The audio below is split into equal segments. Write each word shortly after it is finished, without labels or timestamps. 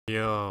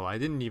Yo, I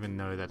didn't even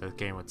know that the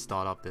game would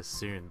start up this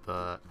soon,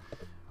 but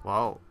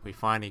well, we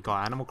finally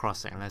got Animal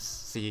Crossing. Let's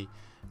see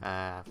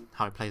how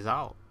it plays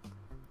out.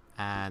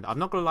 And I'm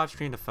not going to live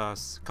stream the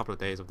first couple of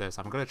days of this.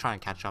 I'm going to try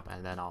and catch up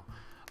and then I'll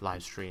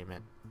live stream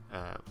it,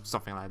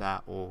 something like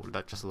that, or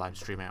just live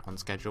stream it on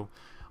schedule.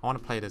 I want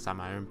to play this at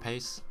my own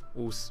pace.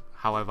 Also,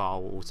 however,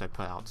 I'll also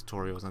put out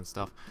tutorials and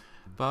stuff.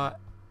 But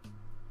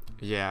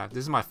yeah, this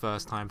is my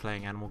first time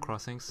playing Animal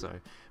Crossing, so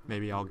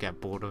maybe I'll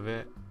get bored of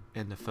it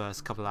in the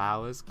first couple of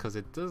hours, because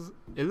it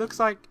looks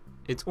like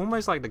it's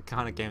almost like the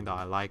kind of game that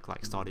I like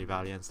Stardew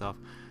Valley and stuff,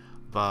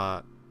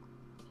 but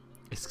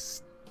it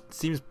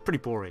seems pretty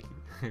boring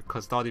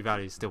because Stardew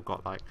Valley's still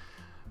got like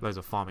loads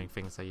of farming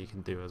things that you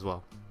can do as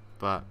well.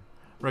 But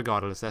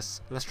regardless,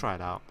 let's try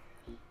it out.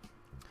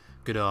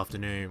 Good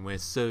afternoon, we're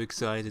so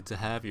excited to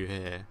have you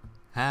here.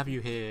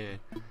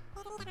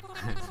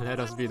 Let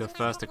us be the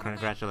first to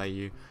congratulate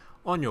you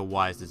on your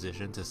wise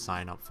decision to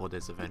sign up for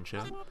this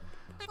adventure.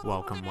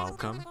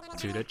 Welcome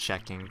to the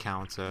check-in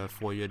counter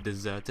for your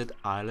deserted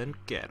island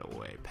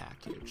getaway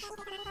package.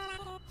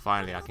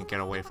 Finally, I can get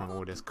away from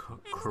all this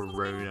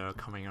corona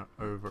coming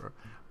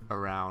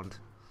around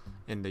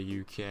in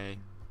the UK.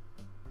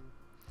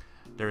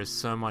 There is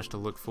so much to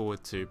look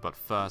forward to, but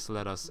first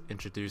let us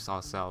introduce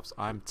ourselves.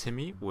 I'm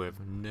Timmy with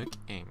Nook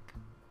Inc.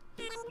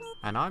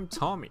 And I'm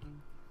Tommy.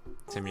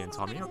 Timmy and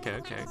Tommy,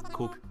 okay,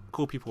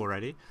 cool people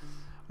already.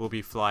 We'll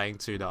be flying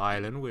to the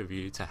island with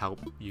you to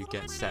help you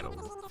get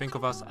settled. Think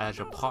of us as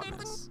your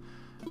partners.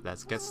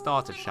 Let's get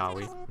started, shall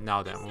we?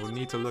 Now then, we'll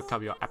need to look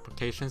up your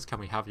applications. Can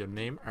we have your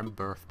name and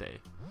birthday?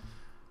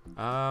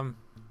 I'm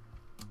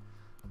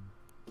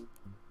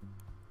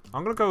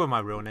gonna go with my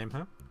real name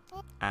here,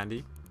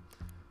 Andy.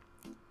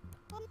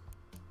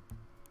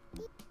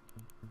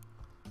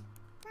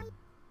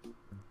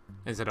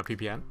 Instead of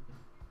PPN.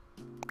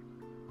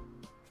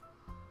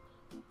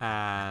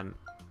 And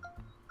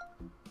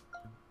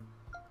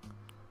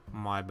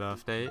my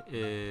birthday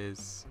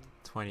is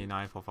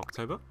 29th of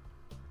October.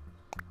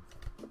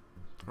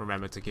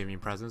 Remember to give me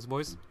presents,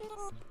 boys.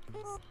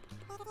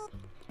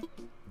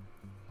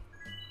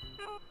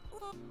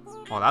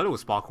 Oh, that little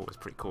sparkle was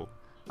pretty cool.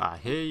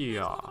 Here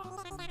you are.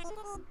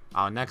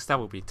 Our next step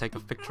will be take a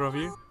picture of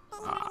you.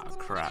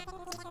 Crap.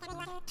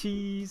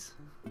 Cheese.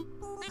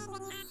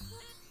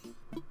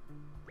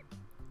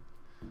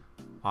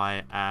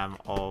 I am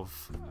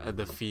of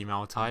the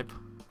female type.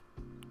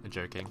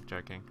 Joking.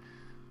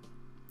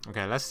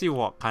 Okay, let's see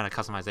what kind of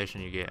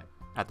customization you get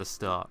at the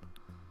start.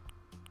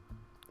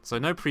 So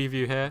no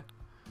preview here,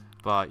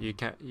 but you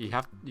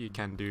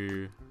can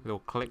do little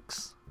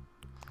clicks.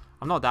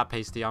 I'm not that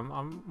pasty.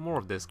 I'm more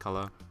of this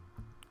color.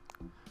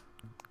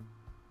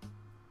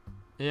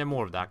 Yeah,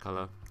 more of that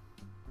color.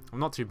 I'm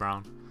not too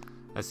brown.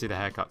 Let's see the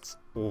haircuts.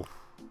 Oof.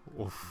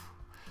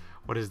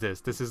 What is this?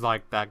 This is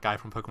like that guy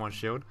from Pokemon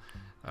Shield.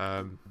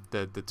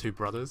 The two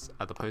brothers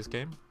at the post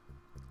game.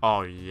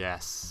 Oh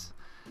yes,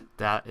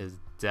 that is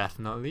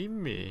definitely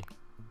me.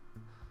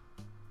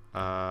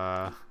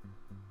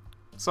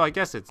 So I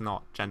guess it's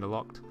not gender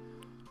locked.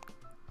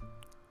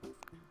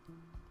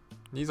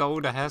 These are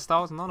all the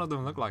hairstyles. None of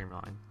them look like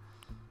mine.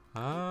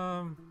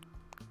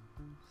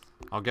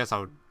 I guess I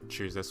would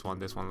choose this one.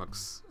 This one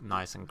looks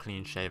nice and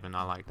clean shaven.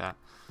 I like that.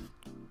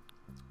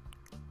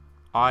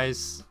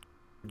 Eyes.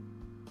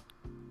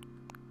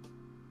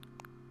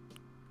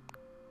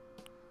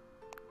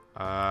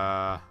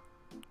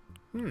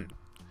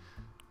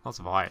 Lots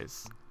of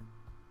eyes.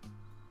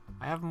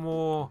 I have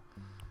more.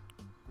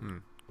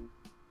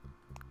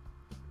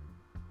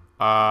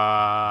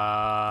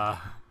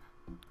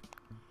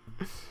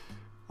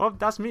 Well,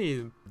 that's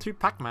me. 2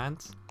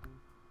 Pac-Mans.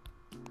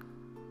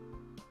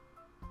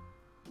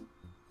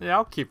 Yeah,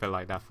 I'll keep it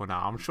like that for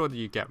now. I'm sure that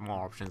you get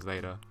more options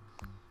later.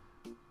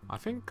 I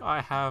think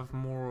I have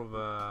more of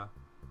a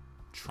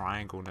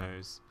triangle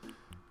nose.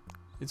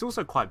 It's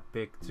also quite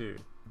big too.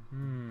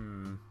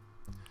 I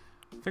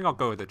think I'll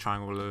go with the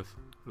triangle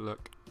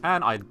look.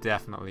 And I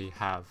definitely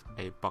have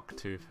a buck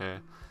tooth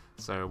here.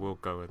 So we'll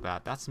go with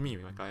that. That's me,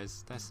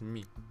 guys. That's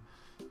me.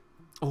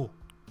 Oh,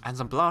 and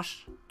some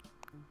blush.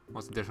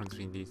 What's the difference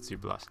between these two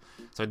blush?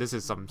 So this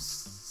is some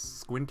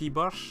squinty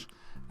blush.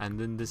 And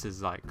then this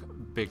is like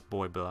big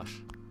boy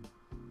blush.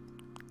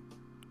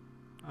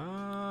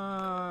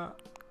 I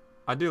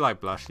do like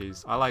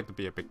blushies. I like to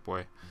be a big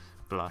boy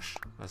blush.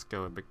 Let's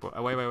go with big boy.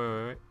 Oh,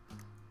 wait.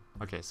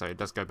 Okay, so it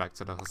does go back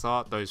to the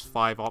start. Those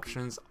 5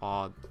 options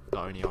are the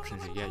only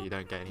options you get. You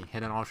don't get any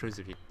hidden options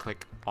if you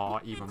click R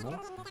even more.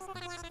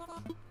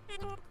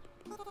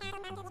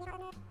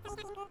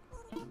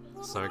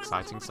 So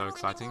exciting.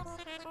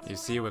 You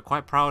see, we're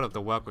quite proud of the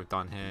work we've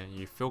done here.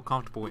 You feel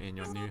comfortable in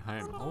your new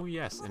home. Oh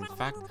yes, in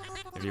fact,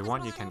 if you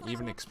want, you can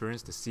even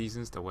experience the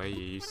seasons the way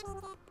you used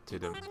to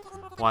them.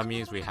 What it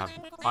means we have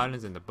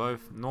islands in the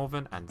both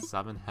northern and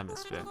southern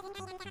hemisphere.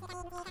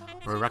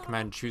 We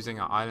recommend choosing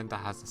an island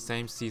that has the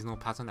same seasonal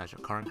pattern as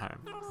your current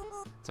home.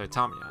 So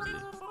tell me, Andy,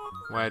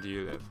 where do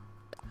you live?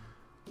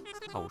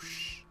 Oh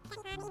shh.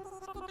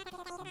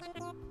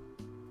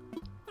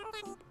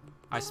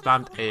 I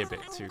spammed A bit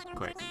too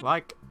quick.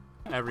 Like,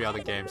 every other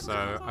game,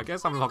 so I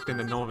guess I'm locked in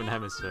the Northern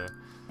Hemisphere.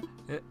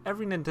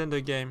 Every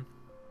Nintendo game...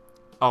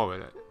 Oh,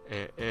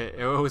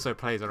 it also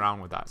plays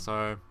around with that,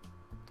 so...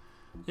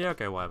 Yeah,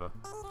 okay, whatever.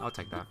 I'll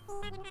take that.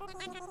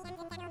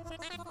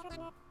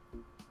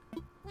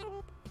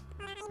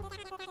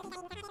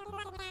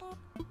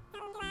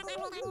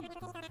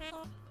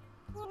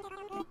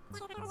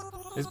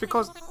 It's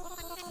because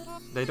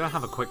they don't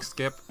have a quick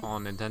skip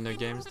on Nintendo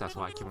games, that's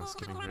why I keep on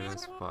skipping through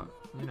this, but,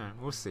 you know,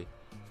 we'll see.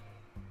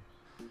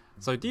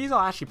 So these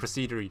are actually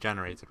procedurally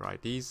generated,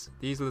 right? These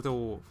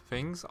little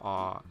things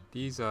are...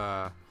 These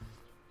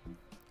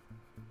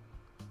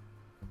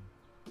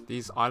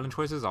island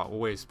choices are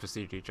always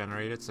procedurally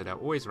generated, so they're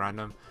always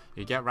random.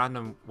 You get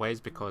random ways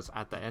because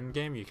at the end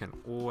game you can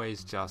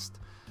always just,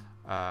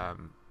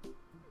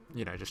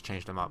 you know, just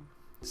change them up.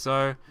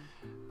 So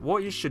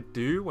what you should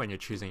do when you're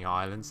choosing your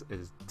islands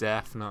is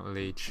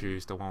definitely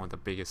choose the one with the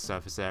biggest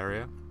surface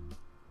area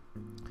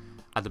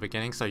at the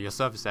beginning. So your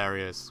surface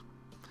area is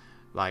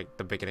like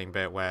the beginning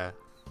bit where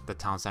the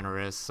town center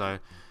is. So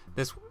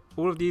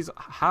all of these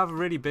have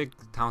really big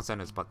town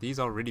centers, but these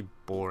are really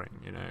boring,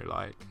 you know,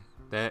 like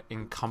they're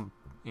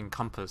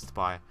encompassed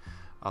by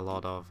a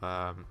lot of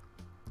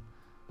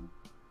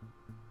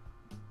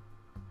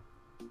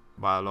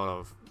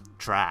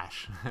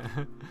trash.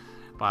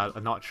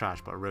 Not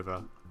trash, but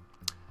river.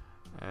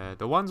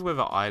 The ones with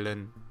an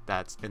island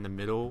that's in the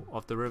middle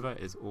of the river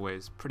is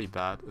always pretty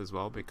bad as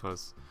well,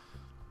 because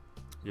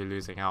you're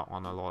losing out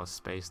on a lot of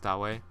space that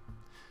way.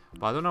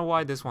 But I don't know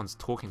why this one's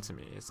talking to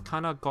me. It's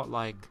kind of got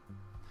like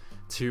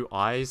 2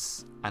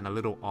 eyes and a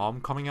little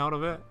arm coming out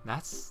of it.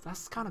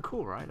 That's kind of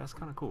cool, right? That's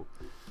kind of cool.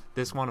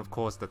 This one, of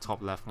course, the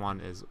top left one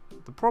is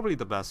probably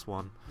the best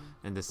one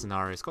in this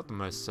scenario. It's got the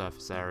most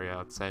surface area,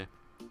 I'd say.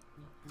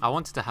 I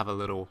wanted to have a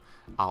little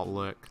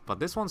outlook, but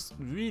this one's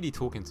really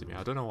talking to me.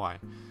 I don't know why.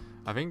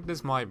 I think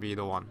this might be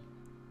the one.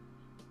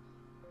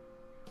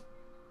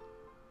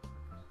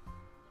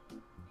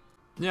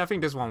 Yeah, I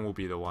think this one will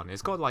be the one.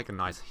 It's got like a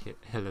nice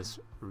hilly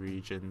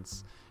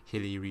regions,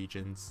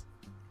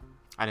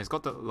 and it's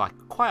got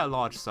quite a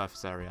large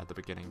surface area at the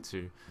beginning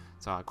too.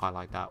 So I quite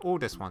like that. Oh,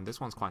 this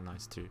one's quite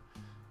nice too.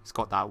 It's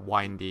got that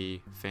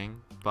windy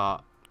thing,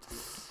 but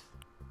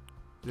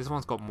this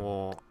one's got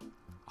more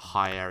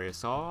high area,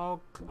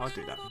 so I'll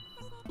do that.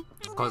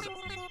 Because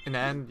in the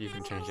end, you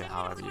can change it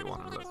however you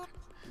want to look.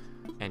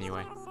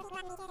 Anyway,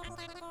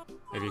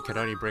 if you could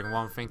only bring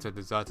one thing to a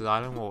deserted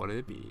island, what would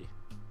it be?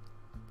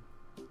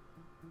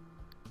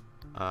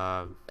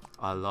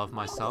 I love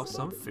myself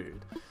some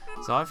food.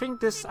 So I think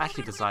this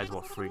actually decides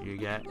what fruit you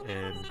get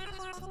in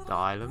the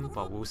island,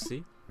 but we'll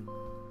see.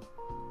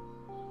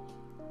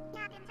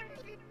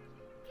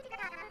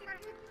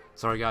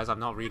 Sorry guys, I'm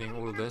not reading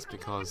all of this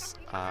because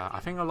I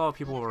think a lot of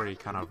people already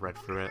kind of read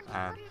through it,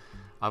 and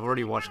I've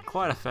already watched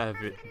quite a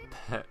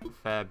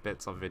fair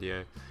bits of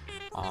video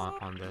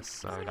on this,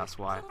 so that's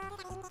why.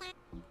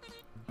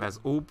 Let's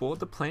all board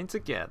the plane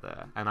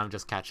together, and I'm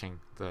just catching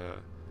the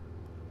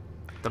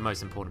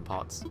most important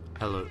parts.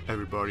 Hello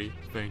everybody,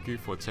 thank you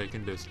for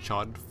taking this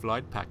chartered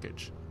flight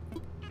package.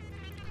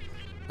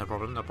 No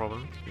problem, no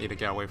problem. Need to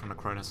get away from the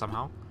corona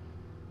somehow.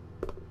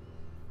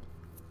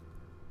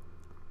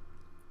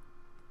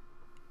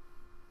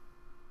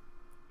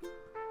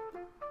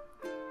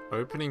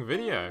 Opening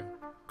video.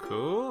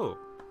 Cool.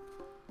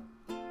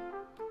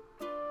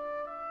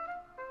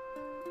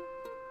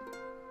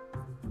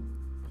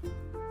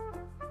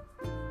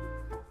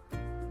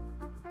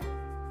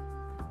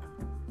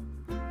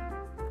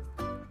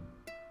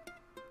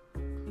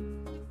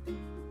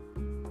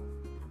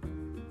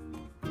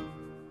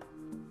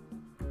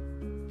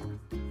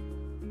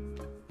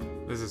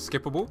 This is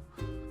skippable,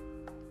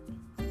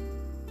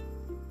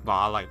 but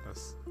I like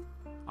this.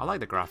 I like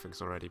the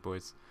graphics already,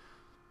 boys.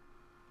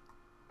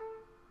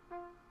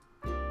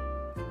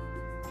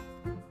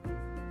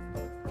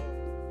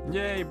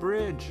 Yay,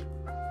 bridge!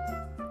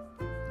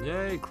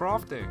 Yay,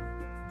 crafting!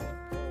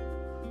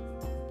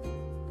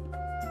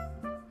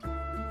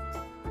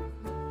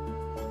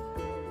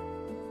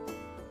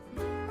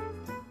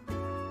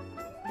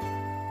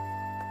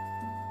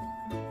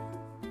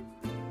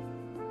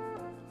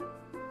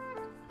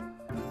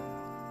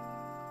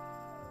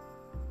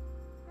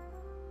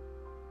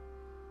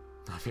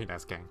 I think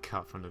that's getting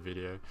cut from the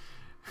video.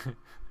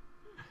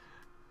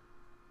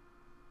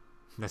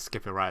 Let's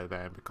skip it right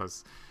there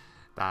because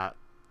that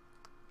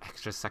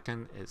extra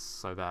second is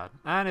so bad.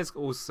 And it's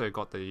also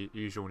got the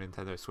usual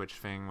Nintendo Switch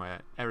thing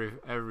where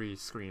every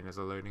screen is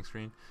a loading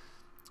screen,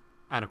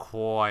 and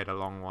quite a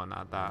long one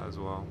at that as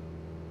well.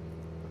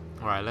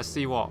 Alright, let's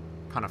see what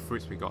kind of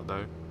fruits we got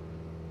though.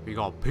 We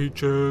got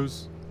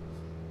peaches.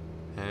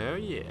 Hell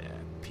yeah,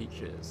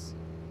 peaches.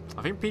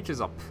 I think peaches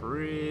are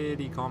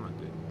pretty common,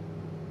 dude.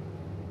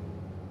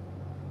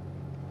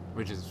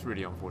 Which is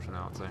really unfortunate,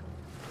 I'd say.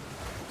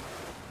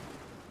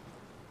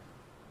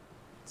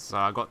 So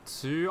I got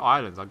 2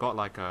 islands. I got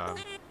like a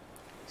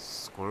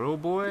squirrel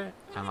boy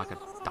and like a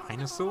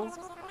dinosaur.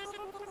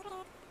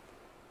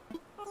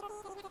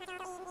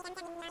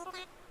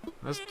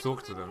 Let's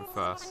talk to them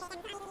first.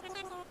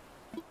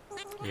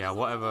 Yeah,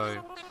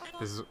 whatever.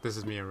 This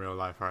is me in real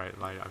life, right?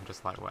 Like I'm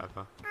just like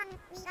whatever.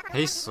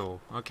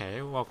 Hazel,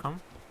 okay,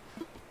 welcome.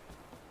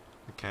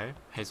 Okay,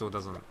 Hazel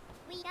doesn't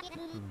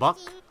buck.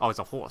 Oh, it's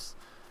a horse.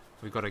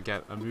 We gotta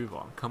get a move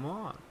on. Come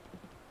on.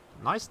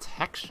 Nice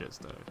textures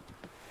though.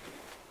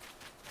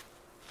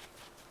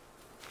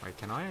 Wait,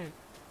 can I?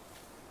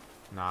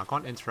 Nah, I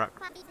can't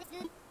interact.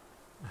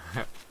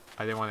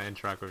 I didn't want to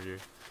interact with you.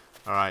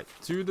 All right,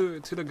 to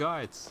the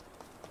guides.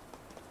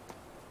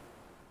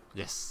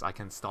 Yes, I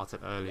can start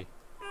it early.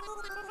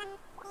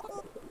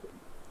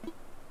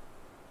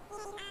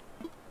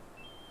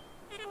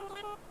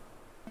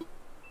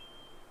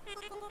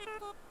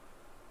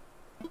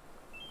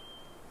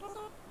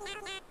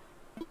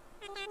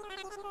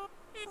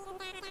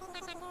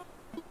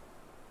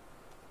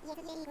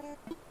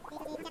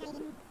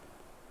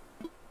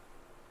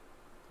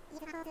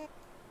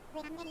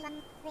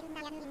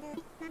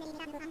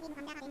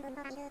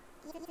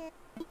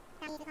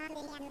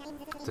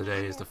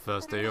 Today is the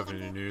first day of a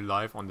new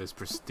life on this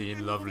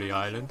pristine, lovely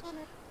island,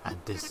 and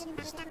this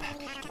is the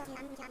package.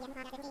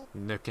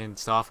 Nukin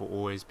staff will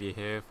always be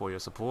here for your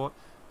support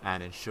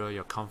and ensure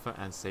your comfort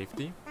and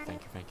safety.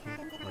 Thank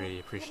you. Really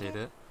appreciate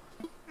it.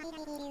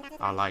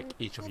 I'd like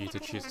each of you to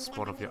choose a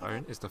sport of your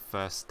own is the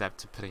first step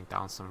to putting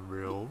down some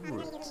real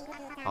roots.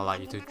 I'd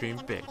like you to dream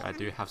big. I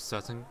do have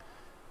certain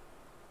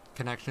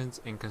connections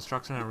in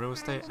construction and real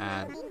estate,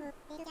 and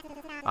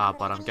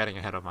but I'm getting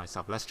ahead of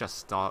myself. Let's just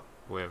start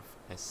with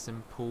a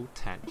simple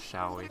tent,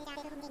 shall we?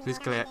 Please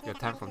clear your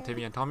tent from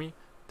Timmy and Tommy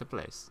to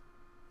place.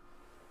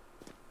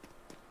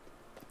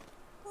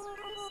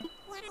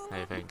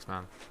 Hey, thanks,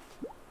 man.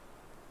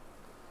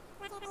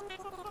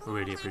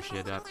 Really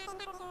appreciate that.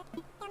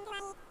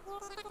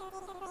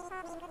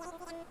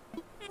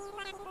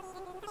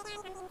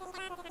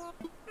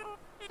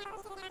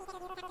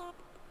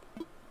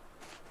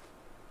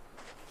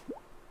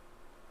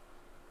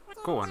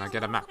 Cool, and I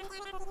get a map.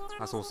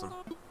 That's awesome.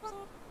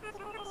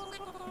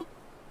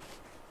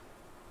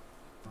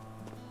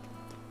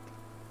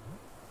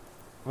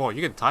 Whoa,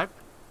 you can type?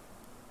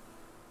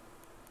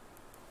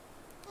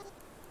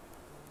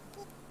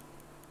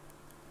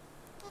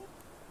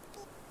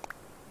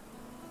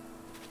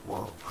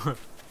 Whoa.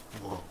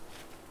 Whoa.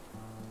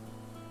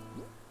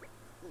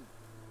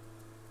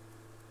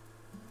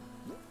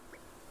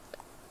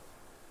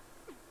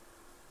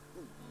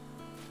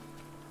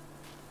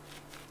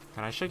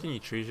 Can I shake any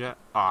trees yet?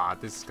 Ah,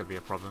 this is gonna be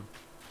a problem.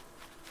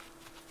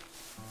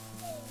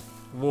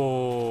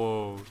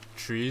 Whoa,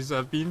 trees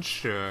have been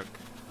shook.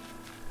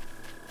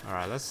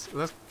 Alright, let's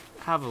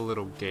have a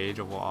little gauge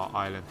of what our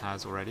island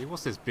has already.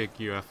 What's this big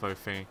UFO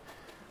thing?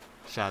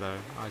 Shadow.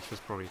 Oh, it's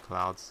just probably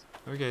clouds.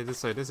 Okay,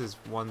 this is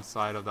one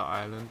side of the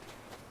island.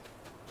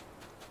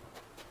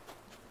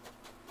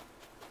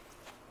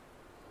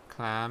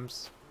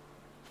 Clams.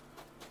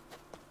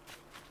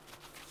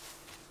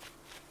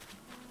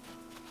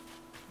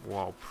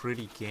 Whoa,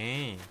 pretty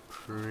game.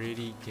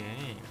 Pretty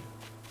game.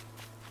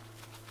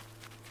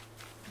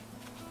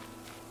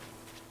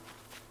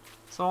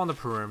 So on the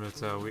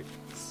perimeter, it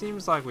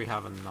seems like we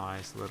have a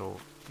nice little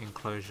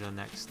enclosure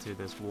next to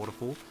this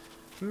waterfall.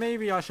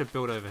 Maybe I should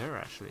build over here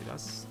actually.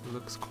 That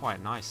looks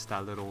quite nice,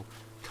 that little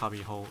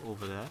cubby hole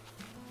over there.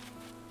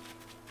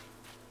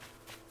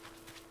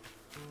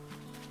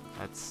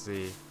 Let's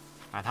see.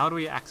 And how do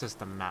we access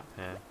the map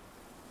here?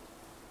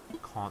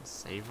 Can't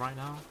save right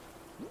now.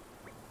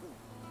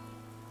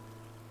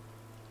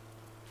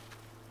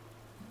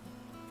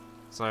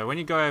 So when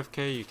you go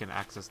AFK, you can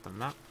access the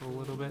map for a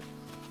little bit.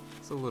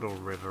 It's a little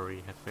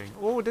rivery thing.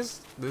 Oh,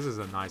 this is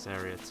a nice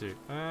area too.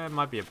 It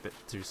might be a bit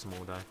too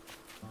small though.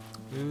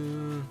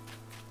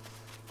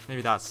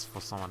 Maybe that's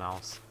for someone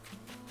else.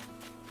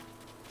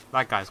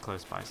 That guy's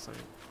close by, so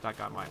that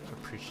guy might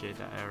appreciate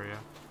that area.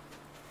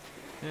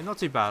 Yeah, not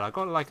too bad. I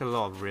got like a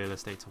lot of real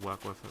estate to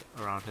work with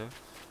around here.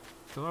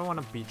 Do I want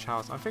a beach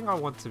house? I think I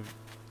want to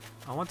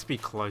be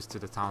close to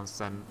the town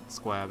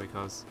square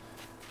because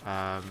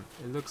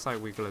it looks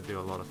like we're gonna do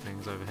a lot of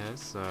things over here.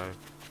 So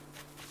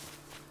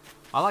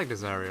I like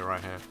this area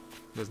right here.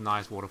 This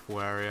nice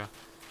waterfall area.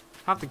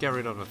 Have to get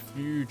rid of a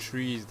few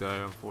trees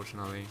though,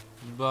 unfortunately,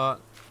 but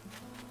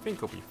I think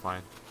it'll be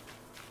fine.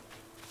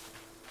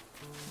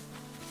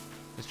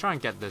 Let's try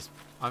and get this.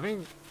 I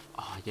think.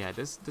 Oh yeah,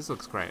 this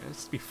looks great.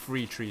 Let's be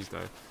 3 trees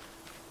though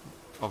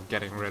of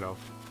getting rid of.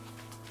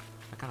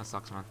 That kind of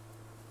sucks, man.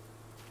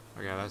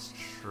 Okay, let's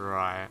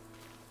try it.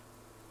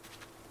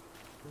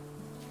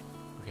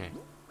 Okay.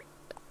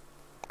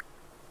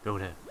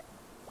 Build it.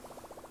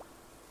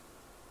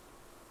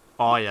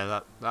 Oh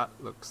yeah, that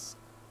looks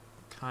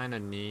kind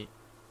of neat.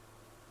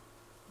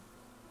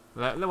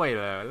 Wait,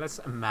 let's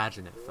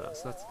imagine it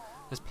first.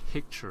 Let's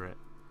picture it.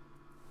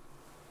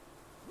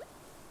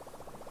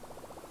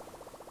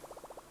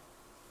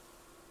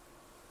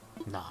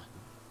 No.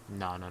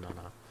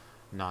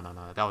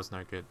 That was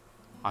no good.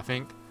 I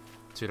think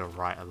to the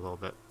right a little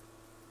bit.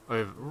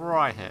 Over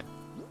right here.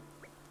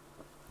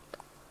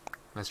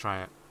 Let's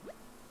try it.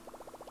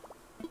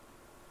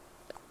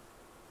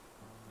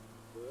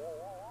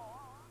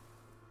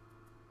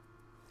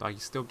 Do I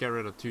still get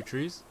rid of 2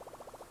 trees?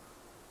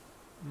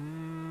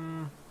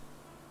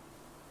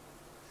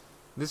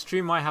 This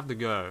tree might have to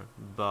go,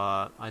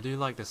 but I do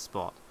like this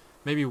spot.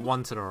 Maybe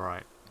 1 to the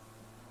right.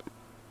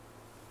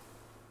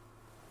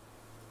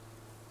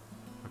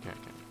 Okay.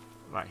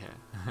 Right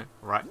here.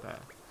 Right there.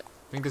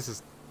 I think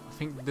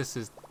this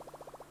is...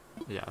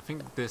 Yeah, I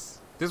think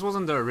this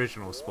wasn't the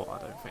original spot, I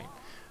don't think.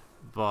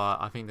 But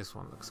I think this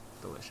one looks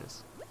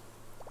delicious.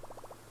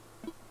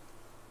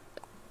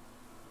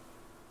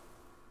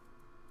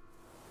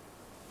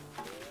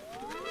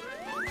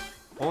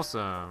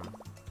 Awesome.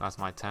 That's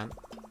my tent.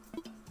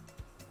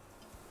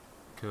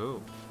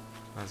 Cool.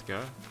 Let's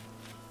go.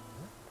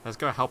 Let's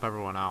go help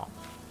everyone out.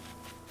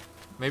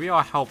 Maybe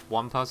I'll help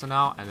one person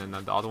out, and then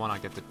the other one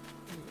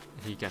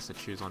he gets to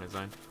choose on his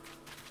own.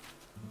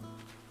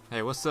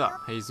 Hey, what's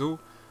up,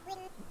 Hazel?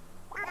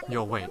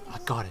 Yo, wait, I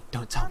got it.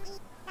 Don't tell me.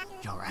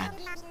 You're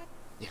Andy.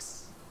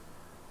 Yes.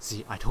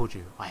 See, I told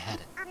you, I had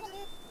it.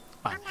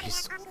 I'm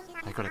Hazel.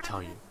 I gotta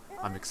tell you,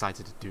 I'm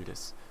excited to do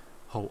this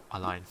whole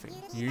align thing.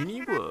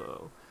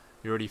 Whoa.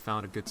 You already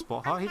found a good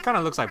spot, huh? He kind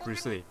of looks like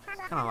Bruce Lee.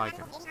 Kind of like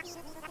him.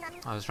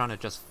 I was trying to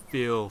just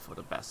feel for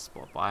the best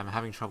spot, but I'm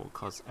having trouble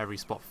because every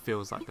spot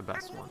feels like the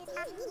best one.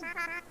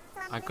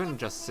 I couldn't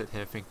just sit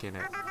here thinking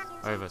it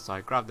over, so I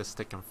grabbed the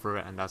stick and threw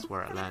it, and that's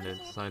where it landed.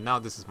 So now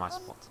this is my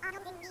spot.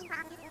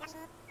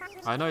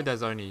 I know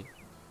there's only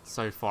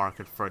so far I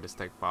could throw the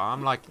stick, but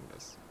I'm liking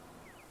this.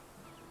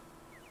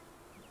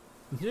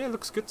 Yeah, it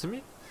looks good to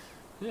me.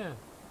 Yeah,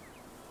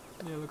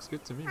 it looks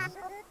good to me.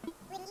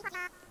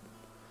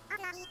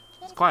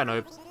 It's quite an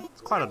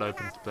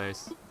open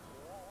space.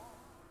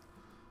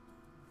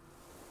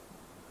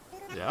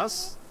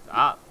 Yes,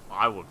 I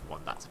would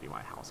want that to be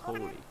my house.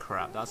 Holy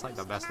crap, that's like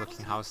the best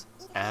looking house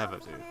ever,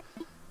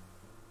 dude.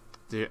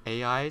 The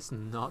AI is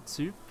not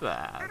too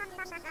bad.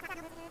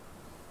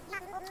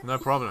 No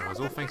problem, it was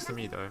all thanks to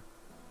me though.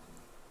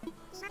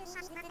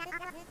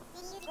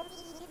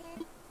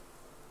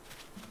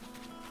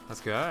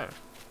 Let's go.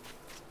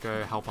 Let's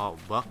go help out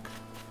Buck.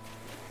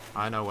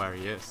 I know where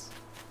he is.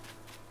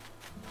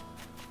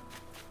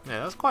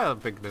 Yeah, that's quite a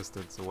big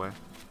distance away.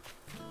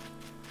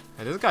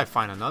 Hey, this guy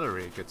find another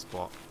really good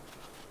spot.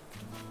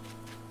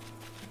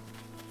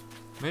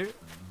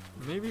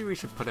 Maybe we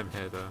should put him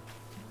here though.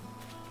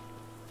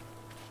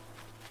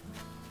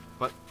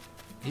 But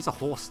he's a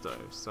horse though,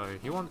 so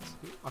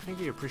I think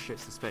he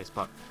appreciates the space,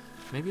 but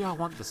maybe I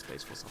want the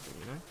space for something,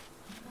 you know?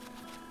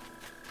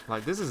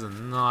 Like, this is a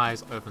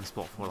nice open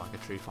spot for like a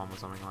tree farm or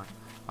something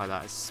like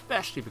that,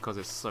 especially because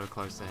it's so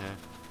close to here.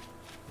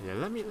 Yeah,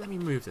 let me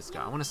move this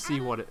guy. I want to see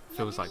what it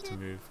feels like to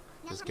move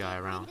this guy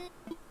around.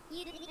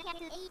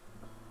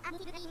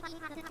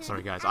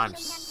 Sorry guys, I'm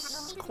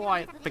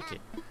quite picky.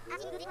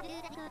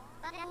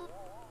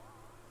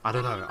 I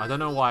don't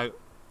know why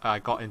I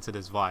got into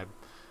this vibe.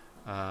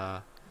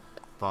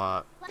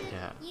 But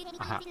yeah,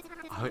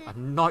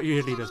 I'm not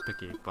usually this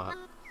picky, but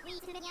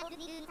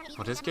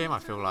for this game I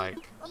feel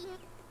like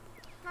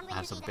I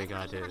have some big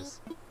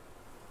ideas.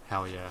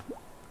 Hell yeah,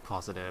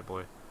 pass it there,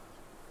 boy.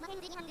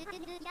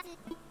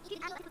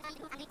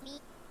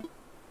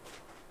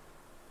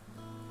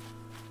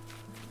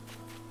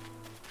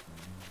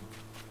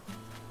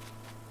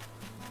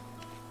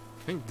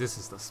 I think this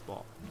is the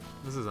spot.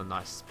 This is a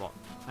nice spot.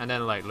 And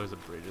then like loads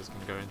of bridges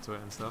can go into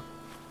it and stuff.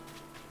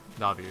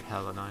 That'd be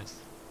hella nice.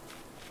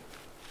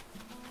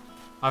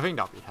 I think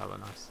that'd be hella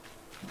nice.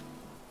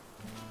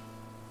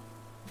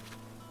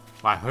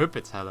 I hope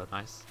it's hella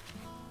nice.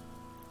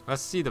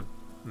 Let's see the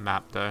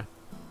map though.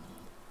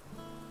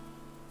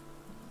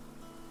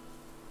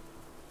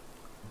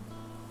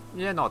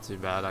 Yeah, not too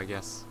bad, I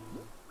guess.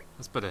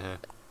 Let's put it here.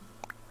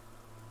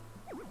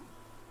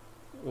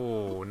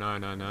 Oh, no.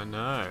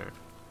 No.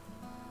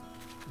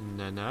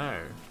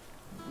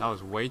 That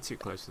was way too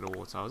close to the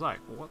water. I was like,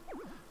 what?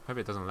 Hope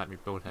it doesn't let me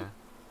build here.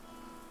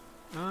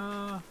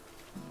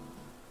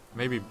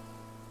 Maybe...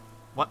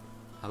 What?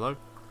 Hello?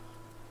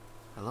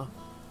 Hello?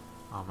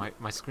 Oh,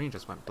 my screen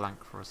just went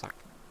blank for a sec.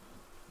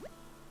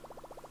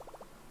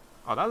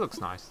 Oh, that looks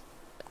nice.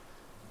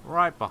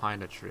 Right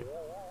behind a tree.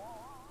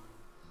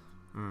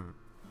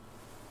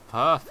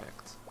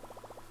 Perfect.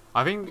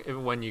 I think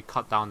when you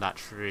cut down that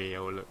tree, it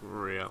will look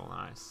real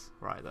nice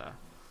right there.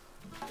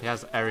 He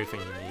has everything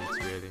he needs,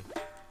 really.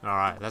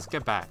 Alright, let's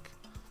get back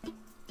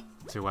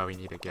to where we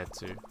need to get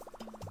to.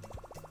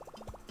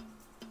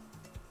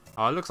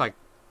 Oh, it looks like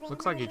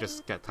you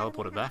just get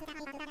teleported back.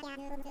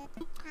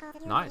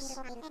 Nice.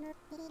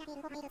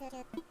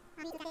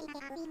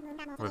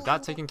 With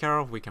that taken care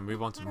of, we can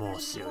move on to more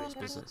serious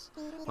business,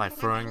 like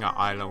throwing an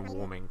island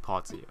warming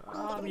party.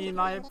 I mean,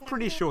 I'm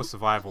pretty sure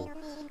survival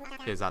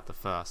is at the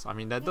first. I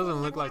mean, there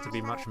doesn't look like to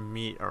be much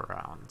meat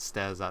around.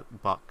 Stares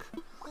at Buck.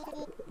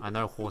 I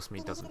know horse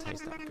meat doesn't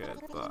taste that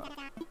good, but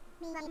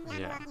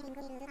yeah.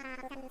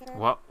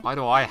 What? Why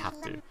do I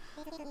have to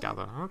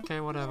gather? Okay,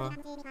 whatever.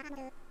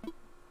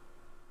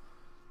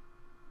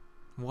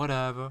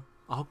 Whatever.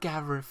 I'll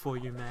gather it for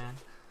you, man.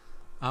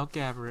 I'll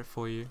gather it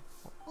for you.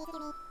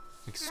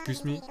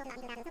 Excuse me?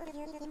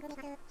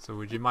 So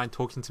would you mind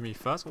talking to me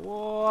first?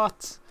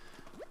 What?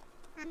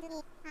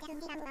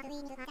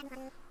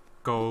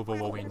 Go over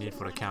what we need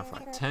for the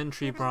campfire. 10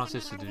 tree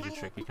branches to do the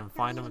trick. You can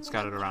find them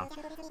scattered around.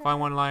 Find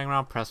one lying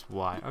around, press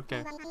Y.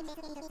 Okay.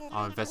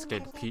 I'll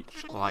investigate the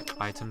peach-like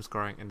items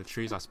growing in the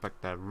trees. I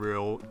expect they're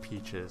real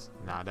peaches.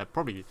 Nah, they're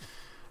probably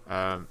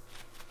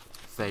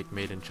fake,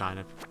 made in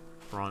China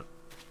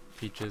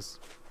peaches.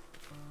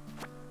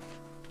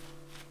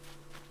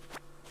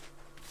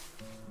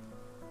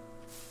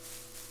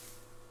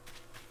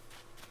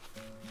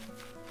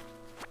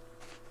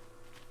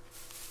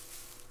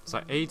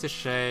 So A to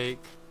shake,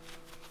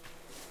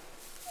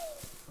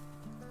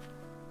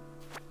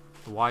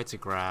 Y to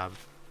grab.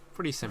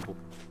 Pretty simple.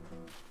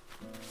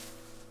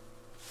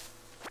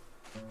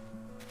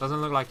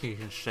 Doesn't look like you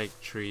can shake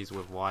trees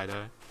with Y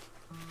though.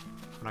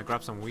 Can I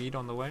grab some weed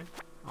on the way?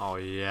 Oh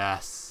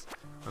yes!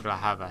 We're gonna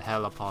have a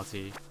hella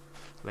party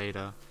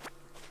later.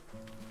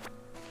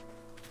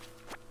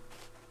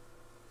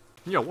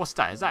 Yo, what's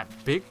that? Is that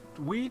big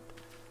weed?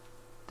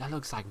 That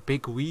looks like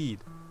big weed.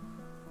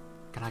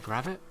 Can I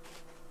grab it?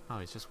 Oh,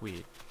 it's just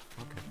weed.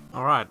 Okay.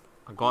 Alright,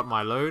 I got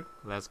my load.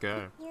 Let's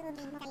go.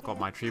 Got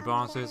my tree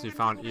branches. You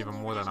found even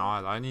more than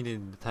I only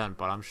needed 10,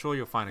 but I'm sure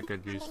you'll find a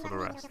good use for the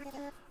rest.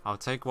 I'll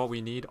take what we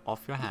need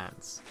off your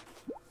hands.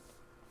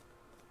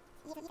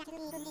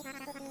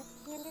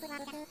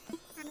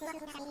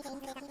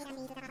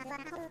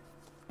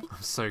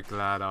 I'm so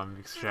glad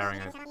I'm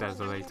sharing a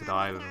desolated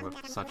island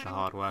with such a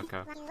hard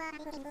worker.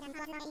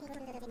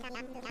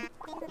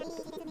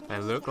 They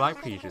look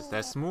like peaches.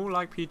 They're small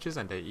like peaches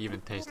and they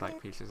even taste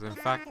like peaches. In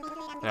fact,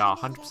 they are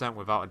 100%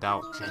 without a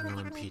doubt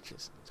genuine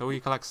peaches. So will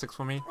you collect 6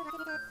 for me?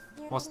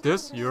 What's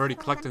this? You already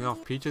collected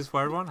enough peaches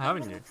for everyone,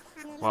 haven't you?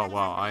 Well,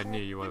 I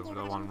knew you were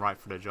the one right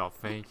for the job.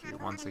 Thank you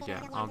once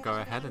again. I'll go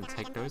ahead and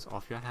take those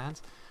off your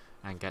hands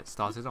and get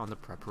started on the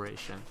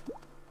preparation.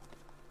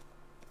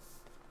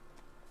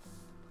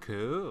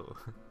 Cool.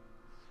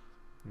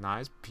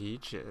 Nice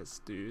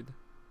peaches, dude.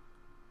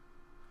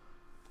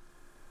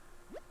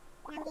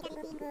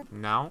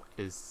 Now,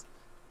 is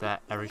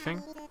that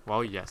everything?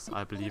 Well, yes,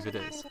 I believe it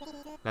is.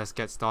 Let's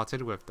get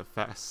started with the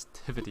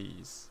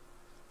festivities.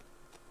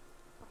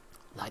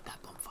 Light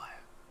that bonfire.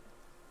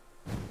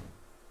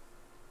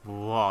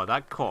 Whoa,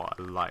 that caught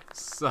a light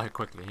so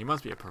quickly. He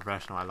must be a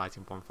professional at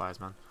lighting bonfires,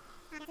 man.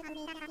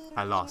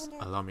 At last,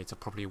 allow me to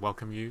properly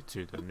welcome you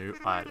to the new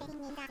island.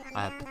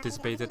 I have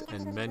participated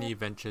in many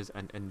ventures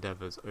and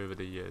endeavors over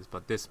the years,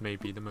 but this may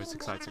be the most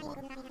exciting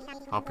one.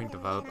 Helping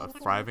develop a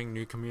thriving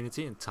new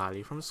community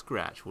entirely from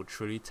scratch will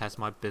truly test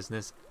my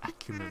business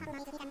acumen.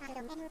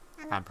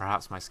 And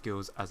perhaps my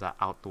skills as an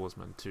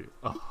outdoorsman too.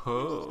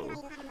 Oh,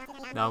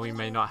 now we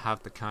may not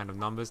have the kind of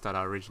numbers that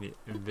I originally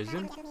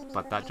envisioned,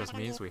 but that just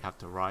means we have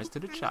to rise to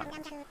the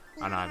challenge.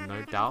 And I have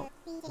no doubt,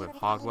 with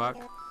hard work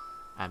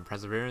and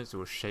perseverance,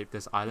 will shape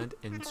this island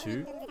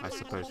into, I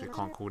suppose we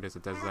can't call this a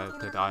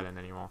deserted island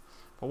anymore,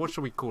 but what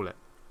should we call it?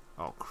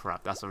 Oh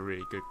crap, that's a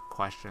really good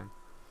question.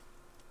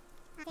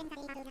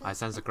 I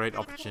sense a great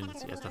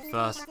opportunity. As the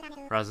first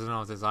resident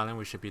of this island,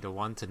 we should be the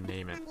one to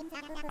name it.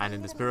 And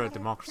in the spirit of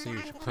democracy,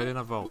 we should put in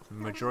a vote.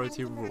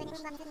 Majority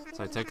rules.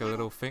 So take a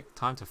little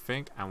time to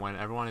think, and when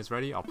everyone is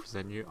ready, I'll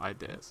present you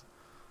ideas.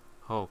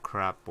 Oh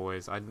crap,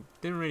 boys. I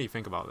didn't really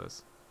think about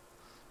this.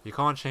 You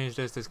can't change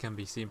this. This can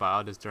be seen by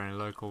others during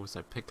local,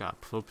 so pick an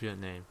appropriate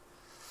name.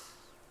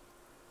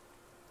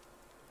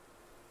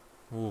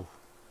 Ooh.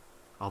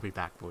 I'll be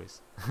back,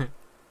 boys.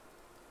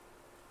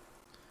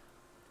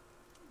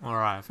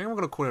 Alright, I think I'm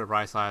gonna call it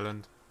Rice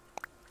Island.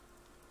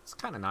 It's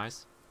kinda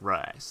nice.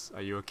 Rice.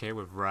 Are you okay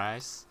with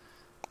rice?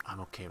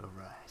 I'm okay with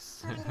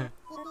rice.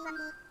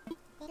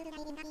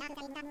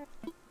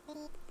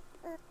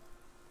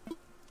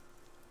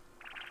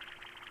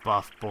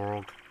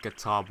 Buffborg,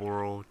 Guitar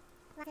World.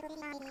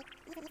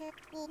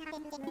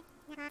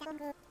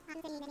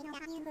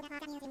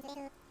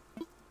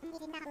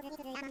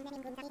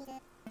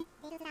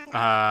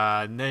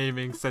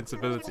 Naming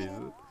sensibilities.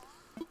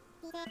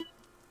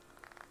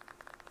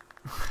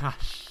 Ah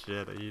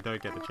shit, you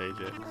don't get to change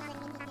it.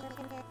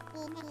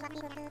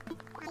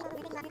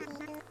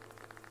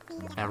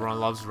 Everyone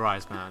loves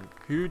rice, man.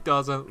 Who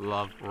doesn't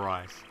love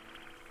rice?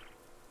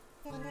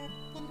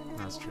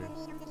 That's true.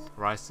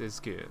 Rice is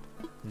good.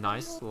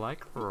 Nice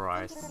like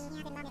rice.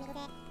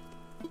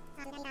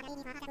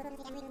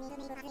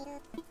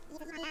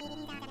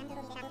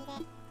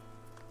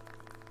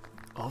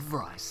 Of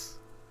rice.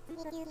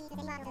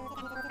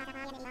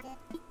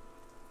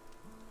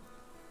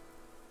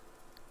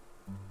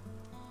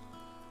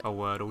 A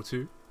word or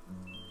two.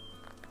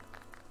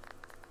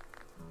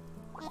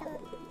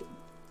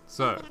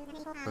 So,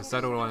 we're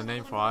settled on a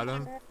name for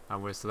island,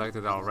 and we've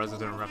selected our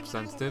resident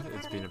representative.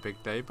 It's been a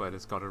big day, but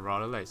it's gotten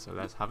rather late, so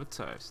let's have a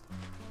toast.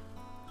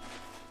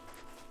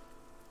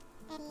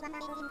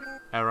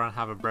 Everyone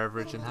have a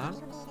beverage in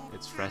hand?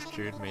 It's fresh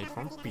juice made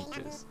from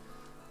peaches.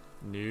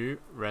 New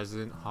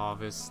resident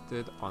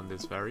harvested on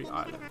this very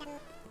island.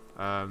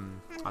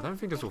 I don't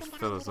think this will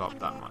fill us up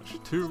that much.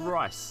 2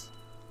 rice.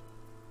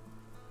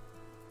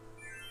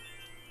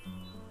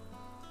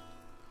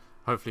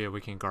 Hopefully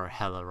we can grow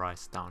hella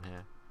rice down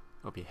here.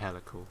 It'll be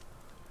hella cool.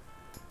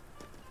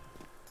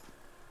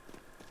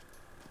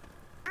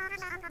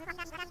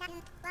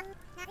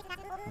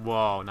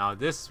 Whoa, now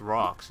this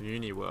rocks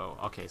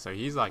Uniworld. Okay, so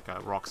he's like a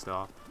rock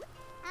star.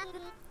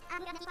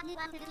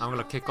 I'm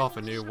gonna kick off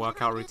a new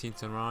workout routine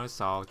tomorrow,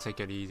 so I'll take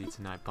it easy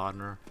tonight,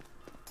 partner.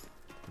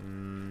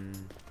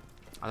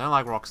 I don't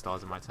like rock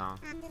stars in my town.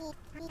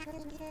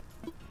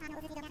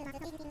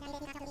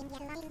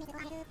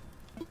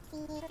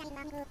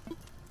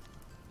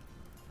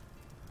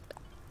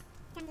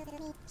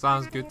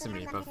 Sounds good to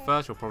me, but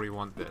first you'll probably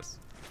want this.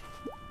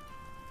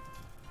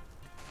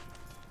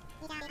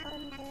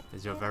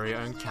 It's your very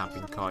own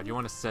camping card. You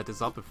want to set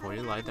this up before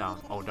you lie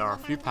down. Oh, there are a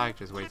few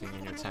packages waiting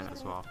in your tent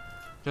as well.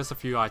 Just a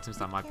few items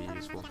that might be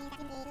useful.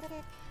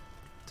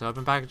 To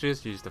open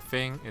packages, use the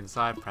thing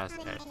inside, press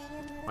A.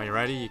 When you're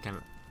ready, you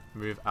can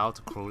move out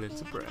to crawl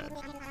into bread.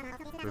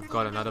 We've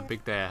got another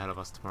big day ahead of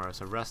us tomorrow,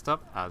 so rest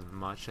up as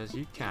much as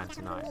you can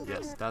tonight.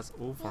 Yes, that's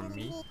all from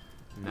me.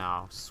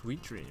 Now,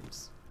 sweet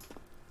dreams.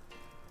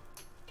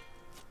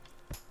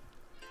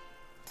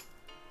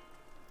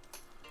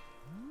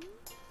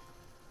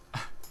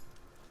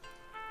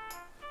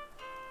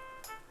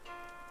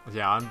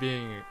 Yeah, I'm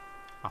being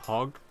a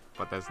hog,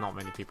 but there's not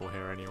many people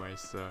here anyway,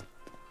 so...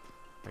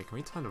 Wait, can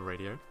we turn the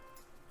radio?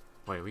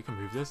 Wait, we can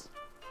move this?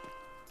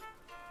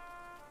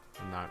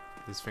 No,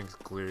 this thing's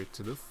glued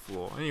to the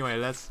floor. Anyway,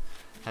 let's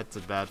head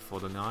to bed for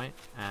the night,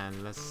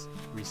 and let's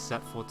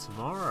reset for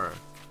tomorrow.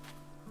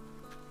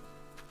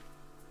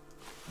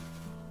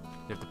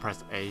 You have to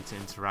press A to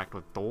interact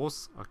with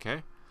doors,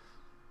 okay.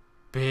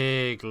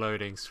 Big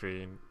loading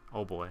screen,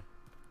 oh boy.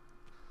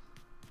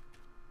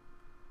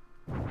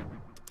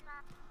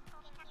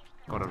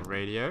 Got a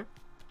radio,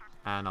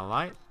 and a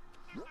light,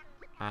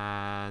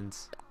 and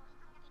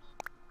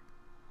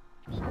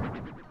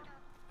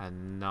a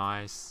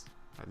nice...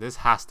 This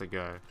has to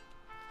go.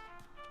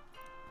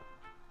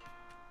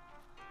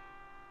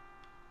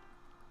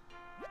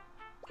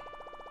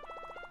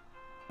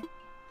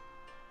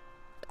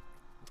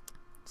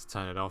 Let's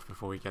turn it off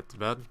before we get to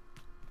bed.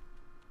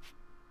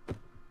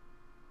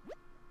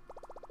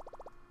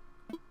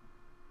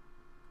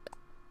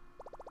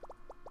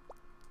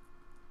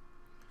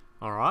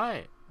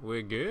 Alright,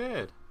 we're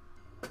good.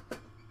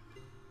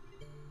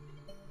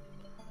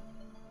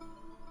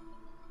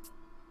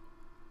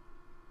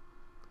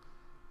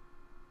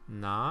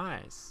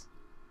 Nice.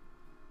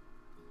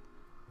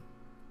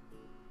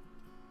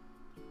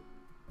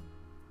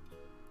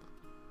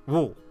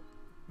 Whoa,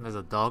 there's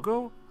a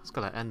doggo? I was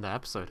gonna end the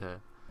episode here.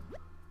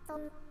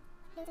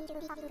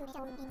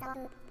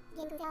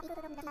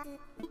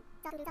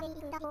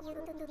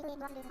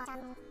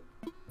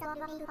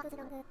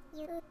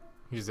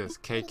 Who's this?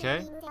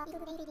 KK?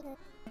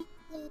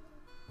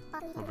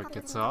 With a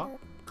guitar?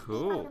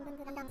 Cool.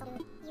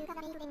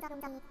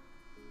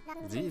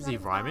 Is he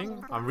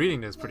rhyming? I'm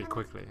reading this pretty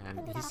quickly, and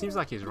he seems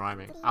like he's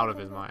rhyming out of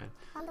his mind.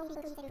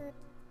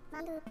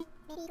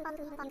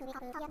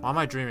 Why am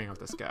I dreaming of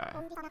this guy?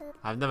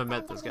 I've never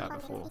met this guy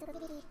before.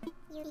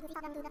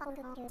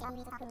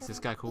 Is this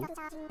guy cool?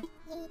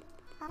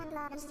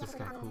 Is this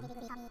guy cool?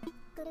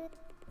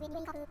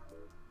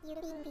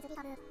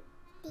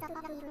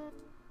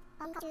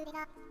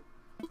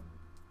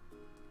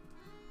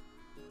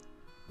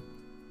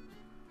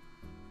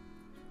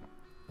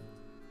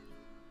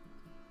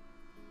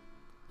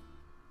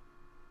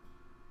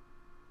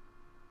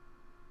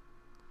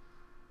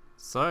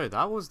 So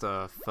that was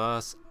the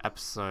first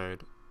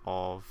episode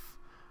of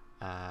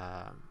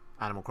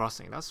Animal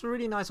Crossing. That's a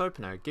really nice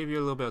opener. It gave you a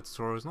little bit of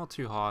tutorials, not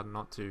too hard,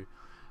 not too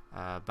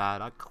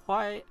bad. I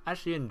quite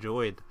actually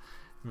enjoyed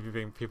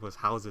moving people's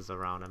houses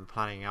around and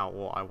planning out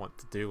what I want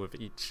to do with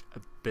each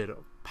bit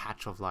of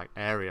patch of like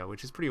area,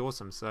 which is pretty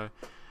awesome. So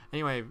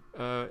anyway,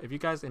 if you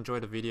guys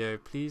enjoyed the video,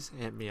 please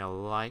hit me a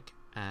like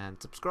and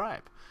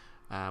subscribe.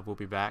 We'll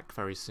be back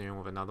very soon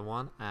with another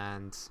one,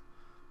 and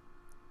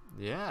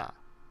yeah.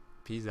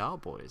 Peace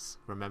out, boys.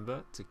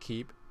 Remember to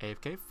keep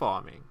AFK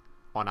farming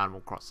on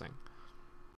Animal Crossing.